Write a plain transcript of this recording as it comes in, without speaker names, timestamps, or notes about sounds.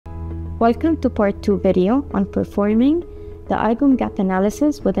Welcome to part 2 video on performing the IGOM gap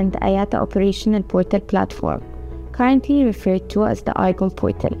analysis within the IATA Operational Portal platform, currently referred to as the IGOM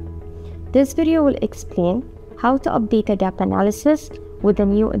Portal. This video will explain how to update a gap analysis with the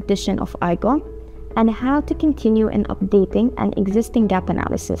new edition of IGOM and how to continue in updating an existing gap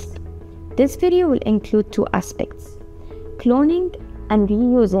analysis. This video will include two aspects: cloning and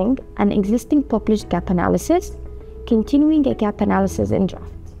reusing an existing published gap analysis, continuing a gap analysis in draft.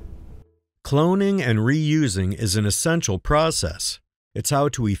 Cloning and reusing is an essential process. It's how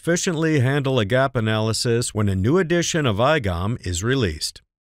to efficiently handle a gap analysis when a new edition of IGOM is released.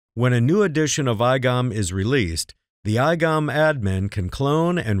 When a new edition of IGOM is released, the IGOM admin can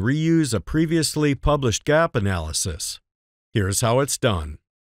clone and reuse a previously published gap analysis. Here's how it's done.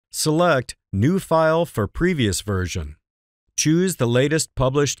 Select New File for Previous Version. Choose the latest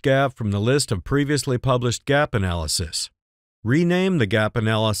published gap from the list of previously published gap analysis. Rename the gap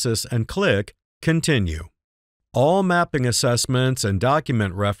analysis and click Continue. All mapping assessments and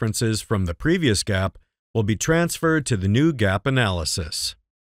document references from the previous gap will be transferred to the new gap analysis.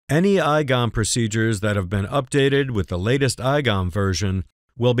 Any IGOM procedures that have been updated with the latest IGOM version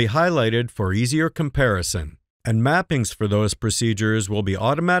will be highlighted for easier comparison, and mappings for those procedures will be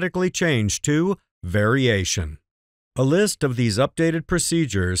automatically changed to Variation. A list of these updated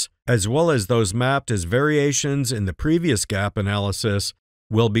procedures, as well as those mapped as variations in the previous gap analysis,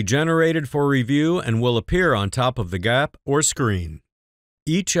 will be generated for review and will appear on top of the gap or screen.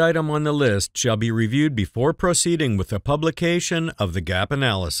 Each item on the list shall be reviewed before proceeding with the publication of the gap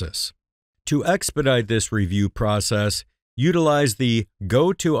analysis. To expedite this review process, utilize the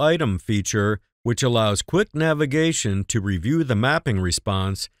Go to Item feature, which allows quick navigation to review the mapping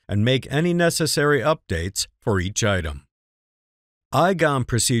response and make any necessary updates for each item. IGOM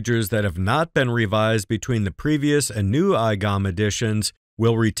procedures that have not been revised between the previous and new IGOM editions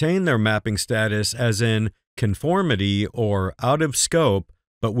will retain their mapping status as in conformity or out of scope,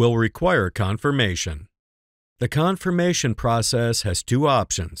 but will require confirmation. The confirmation process has two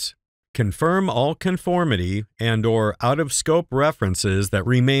options: confirm all conformity and/or out-of-scope references that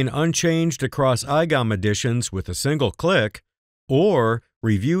remain unchanged across IGOM editions with a single click, or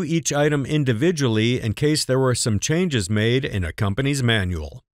review each item individually in case there were some changes made in a company's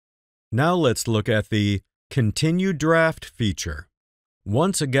manual. Now let's look at the Continue Draft feature.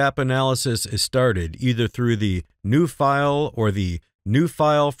 Once a gap analysis is started either through the New File or the New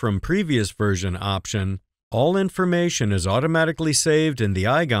File from Previous Version option, all information is automatically saved in the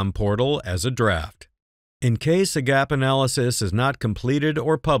IGOM portal as a draft. In case a gap analysis is not completed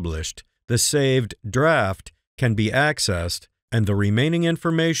or published, the saved draft can be accessed and the remaining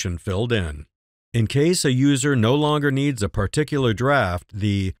information filled in. In case a user no longer needs a particular draft,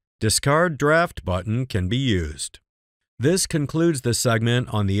 the Discard Draft button can be used. This concludes the segment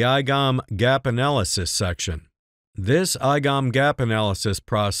on the IGOM Gap Analysis section. This IGOM gap analysis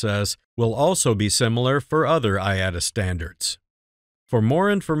process will also be similar for other IATA standards. For more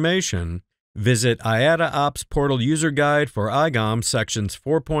information, visit IATA Ops Portal User Guide for IGOM sections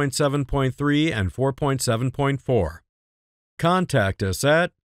 4.7.3 and 4.7.4. Contact us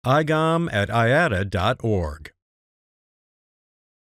at igom@iata.org.